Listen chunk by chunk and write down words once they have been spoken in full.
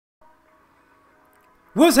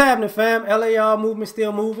What's happening, fam? L.A.R. movement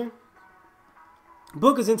still moving.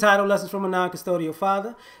 Book is entitled Lessons from a Non-Custodial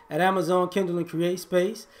Father at Amazon, Kindle, and Create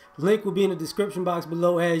Space. Link will be in the description box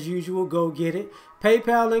below as usual. Go get it.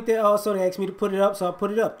 PayPal link there also. They asked me to put it up, so I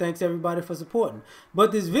put it up. Thanks everybody for supporting.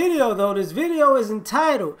 But this video, though, is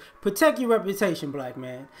entitled Protect Your Reputation, Black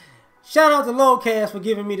Man. Shout out to L.A.R for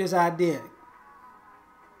giving me this idea.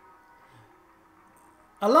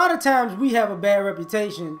 A lot of times we have a bad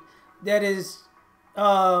reputation that is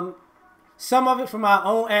some of it from our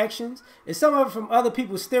own actions and some of it from other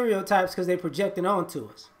people's stereotypes because they project it onto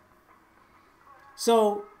us.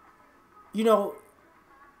 So, you know,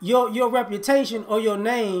 your reputation or your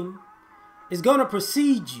name is going to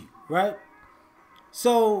precede you, right?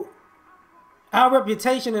 So our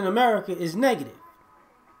reputation in America is negative.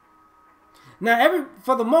 Now,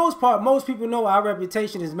 for the most part, most people know our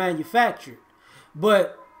reputation is manufactured,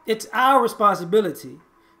 but it's our responsibility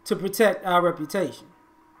to protect our reputation.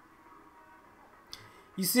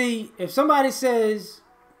 You see, if somebody says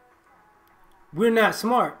we're not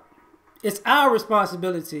smart, it's our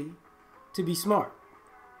responsibility to be smart.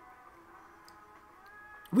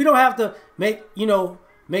 We don't have to make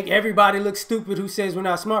everybody look stupid who says we're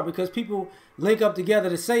not smart, because people link up together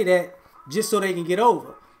to say that just so they can get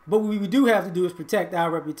over. But what we do have to do is protect our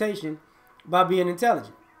reputation by being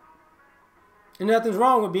intelligent. And nothing's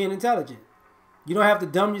wrong with being intelligent. You don't have to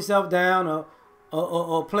dumb yourself down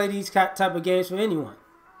or play these type of games for anyone.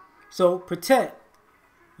 So protect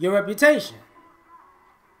your reputation.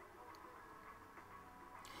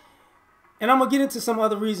 And I'm going to get into some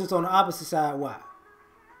other reasons on the opposite side why.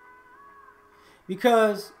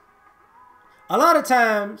 Because a lot of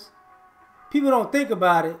times people don't think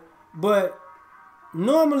about it, but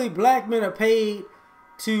normally black men are paid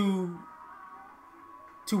to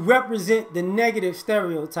represent the negative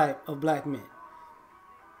stereotype of black men.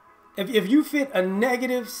 If you fit a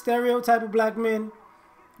negative stereotype of black men,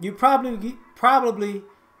 you're probably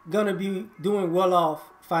gonna be doing well off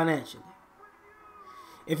financially.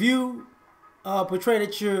 If you portray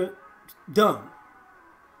that you're dumb,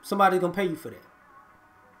 somebody's gonna pay you for that.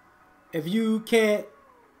 If you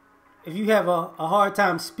have a hard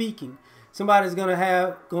time speaking, somebody's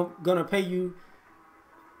gonna pay you,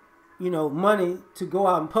 money to go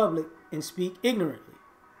out in public and speak ignorantly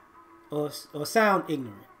or sound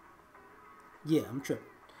ignorant. Yeah, I'm tripping.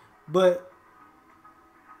 But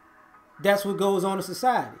that's what goes on in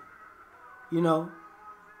society.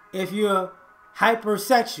 If you're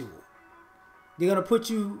hypersexual, they're going to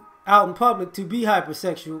put you out in public to be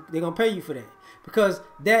hypersexual. They're going to pay you for that, because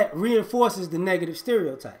that reinforces the negative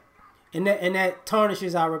stereotype, and that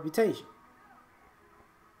tarnishes our reputation.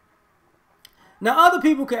 Now, other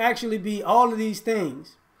people could actually be all of these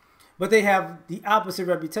things, but they have the opposite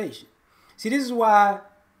reputation. See, this is why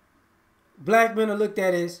black men are looked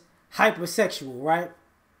at as hypersexual, right?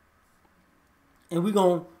 And we're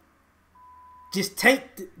going to just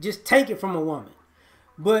take it from a woman.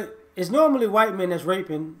 But it's normally white men that's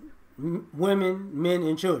raping women, men,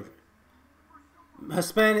 and children.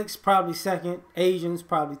 Hispanics probably second, Asians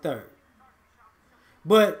probably third.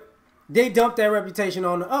 But they dump that reputation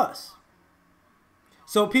onto us.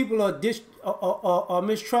 So people are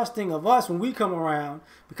mistrusting of us when we come around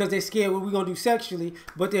because they're scared what we're going to do sexually,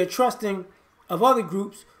 but they're trusting of other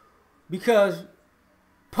groups because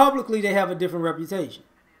publicly they have a different reputation.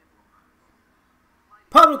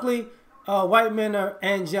 Publicly, white men are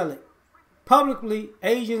angelic. Publicly,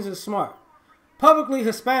 Asians are smart. Publicly,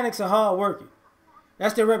 Hispanics are hardworking.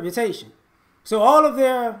 That's their reputation. So all of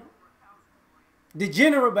their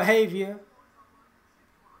degenerate behavior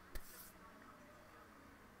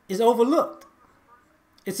is overlooked.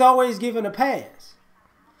 It's always given a pass.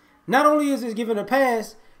 Not only is it given a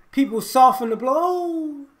pass, people soften the blow.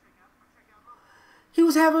 Oh, he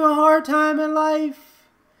was having a hard time in life.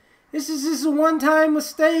 This is a one-time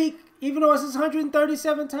mistake, even though it's his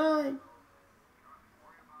 137th time.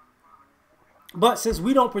 But since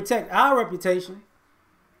we don't protect our reputation,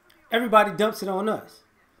 everybody dumps it on us.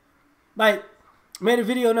 Like, made a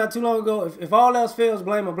video not too long ago, if all else fails,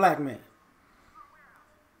 blame a black man.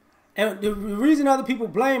 And the reason other people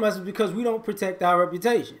blame us is because we don't protect our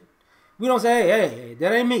reputation. We don't say, hey,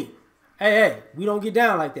 that ain't me. Hey, we don't get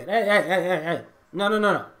down like that. Hey. No.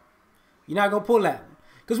 You're not going to pull that.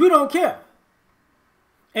 Because we don't care.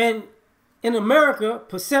 And in America,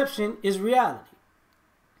 perception is reality.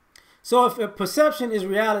 So if perception is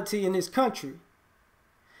reality in this country,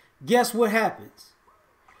 guess what happens?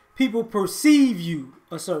 People perceive you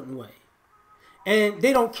a certain way. And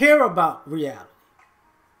they don't care about reality.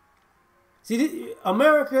 See,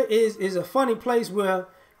 America is a funny place where,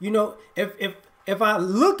 if I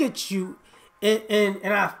look at you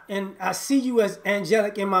and I see you as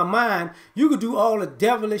angelic in my mind. You could do all the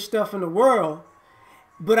devilish stuff in the world,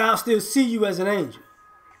 but I'll still see you as an angel.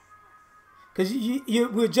 Because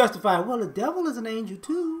we're justified. Well, the devil is an angel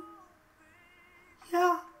too.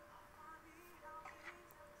 Yeah.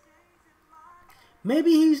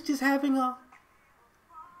 Maybe he's just having a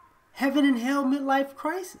heaven and hell midlife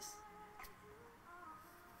crisis.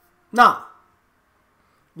 Nah.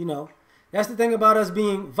 You know, that's the thing about us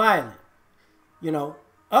being violent. You know,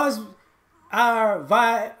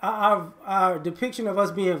 our depiction of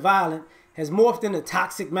us being violent has morphed into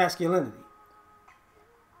toxic masculinity.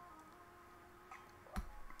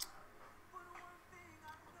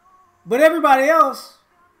 But everybody else,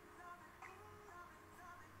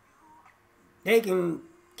 they can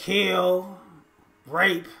kill,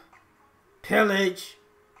 rape, pillage.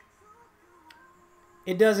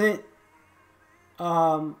 It doesn't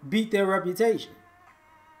beat their reputation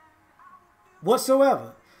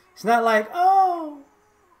whatsoever. It's not like, oh,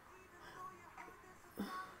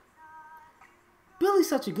 Billy's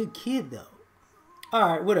such a good kid, though. All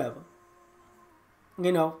right, whatever.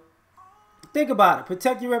 You know, think about it.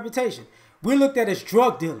 Protect your reputation. We're looked at as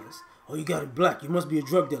drug dealers. Oh, you got it black. You must be a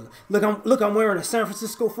drug dealer. Look, I'm wearing a San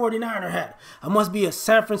Francisco 49er hat. I must be a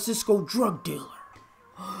San Francisco drug dealer.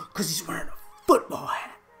 Because he's wearing a football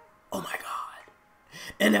hat. Oh, my God.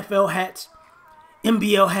 NFL hats.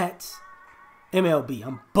 NBL hats. MLB.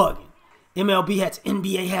 I'm bugging. MLB hats.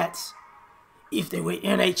 NBA hats. If they wear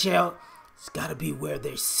NHL, it's got to be where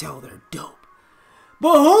they sell their dope.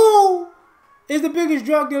 But who is the biggest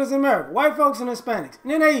drug dealers in America? White folks and Hispanics.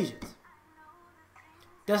 And then Asians.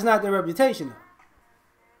 That's not their reputation, though.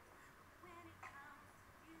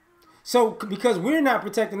 So, because we're not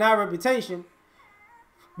protecting our reputation,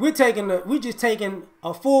 we're just taking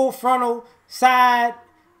a full frontal side,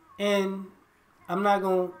 and I'm not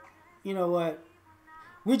gonna, you know what?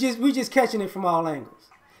 We just catching it from all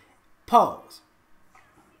angles. Pause.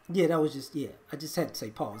 Yeah, that was just, yeah. I just had to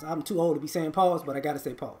say pause. I'm too old to be saying pause, but I gotta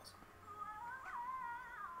say pause.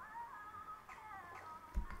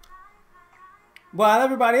 While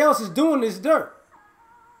everybody else is doing this dirt.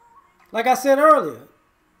 Like I said earlier,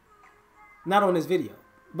 not on this video,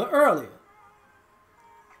 but earlier,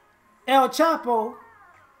 El Chapo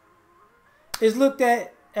is looked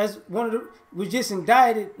at as was just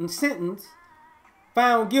indicted and sentenced,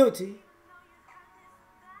 found guilty.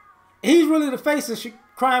 He's really the face of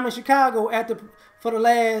crime in Chicago for the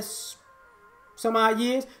last some odd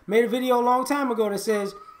years. Made a video a long time ago that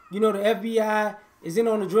says, you know, the FBI is in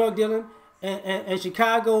on the drug dealing. And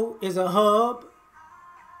Chicago is a hub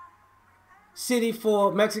city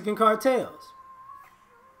for Mexican cartels.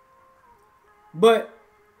 But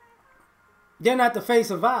they're not the face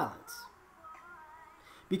of violence.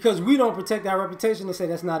 Because we don't protect our reputation and say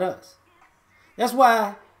that's not us. That's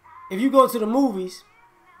why if you go to the movies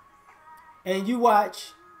and you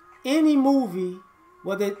watch any movie,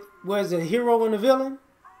 whether it's a hero and a villain,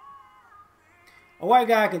 a white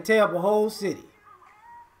guy can tear up a whole city.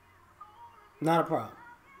 Not a problem.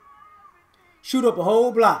 Shoot up a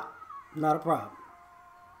whole block. Not a problem.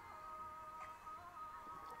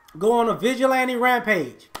 Go on a vigilante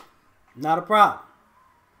rampage. Not a problem.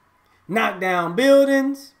 Knock down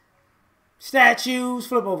buildings, statues,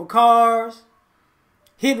 flip over cars,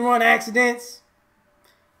 hit and run accidents.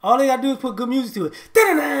 All they gotta do is put good music to it.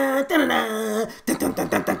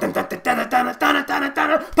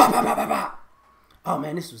 Oh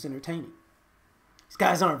man, this was entertaining. These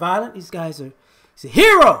guys aren't violent. These guys are... He's a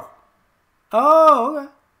hero. Oh,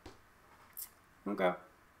 okay. Okay.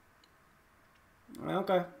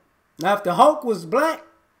 Okay. Now, if the Hulk was black,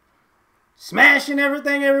 smashing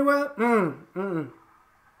everything everywhere, oh,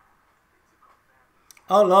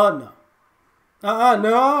 Lord, no.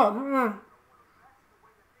 No.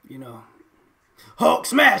 You know, Hulk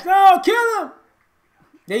smash. No, kill him.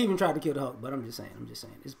 They even tried to kill the Hulk, but I'm just saying.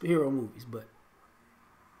 It's hero movies, but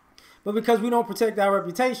because we don't protect our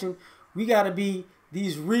reputation, we got to be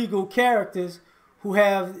these regal characters who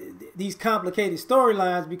have these complicated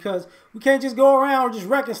storylines, because we can't just go around just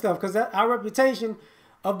wrecking stuff, because our reputation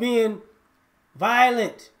of being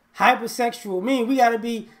violent, hypersexual, we got to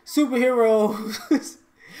be superheroes,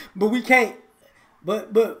 but we can't.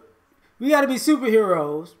 But we got to be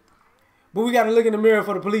superheroes, but we got to look in the mirror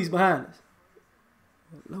for the police behind us.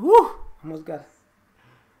 Woo! Almost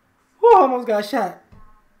got shot.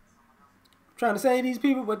 Trying to save these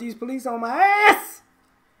people, but these police on my ass.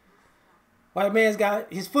 White man's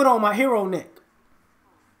got his foot on my hero neck.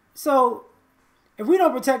 So, if we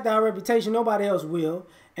don't protect our reputation, nobody else will.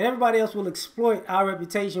 And everybody else will exploit our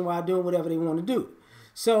reputation while doing whatever they want to do.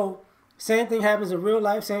 So, Same thing happens in real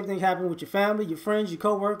life. Same thing happens with your family, your friends, your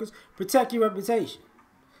co-workers. Protect your reputation.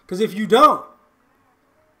 Because if you don't,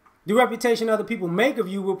 the reputation other people make of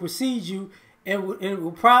you will precede you and it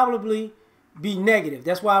will probably be negative.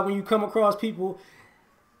 That's why when you come across people,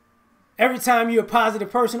 every time you're a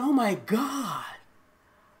positive person, oh my God,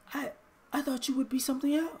 I thought you would be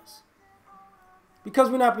something else.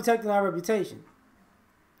 Because we're not protecting our reputation.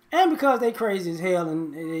 And because they crazy as hell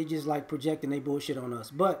and they just like projecting they bullshit on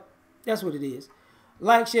us. But that's what it is.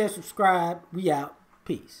 Like, share, subscribe. We out.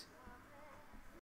 Peace.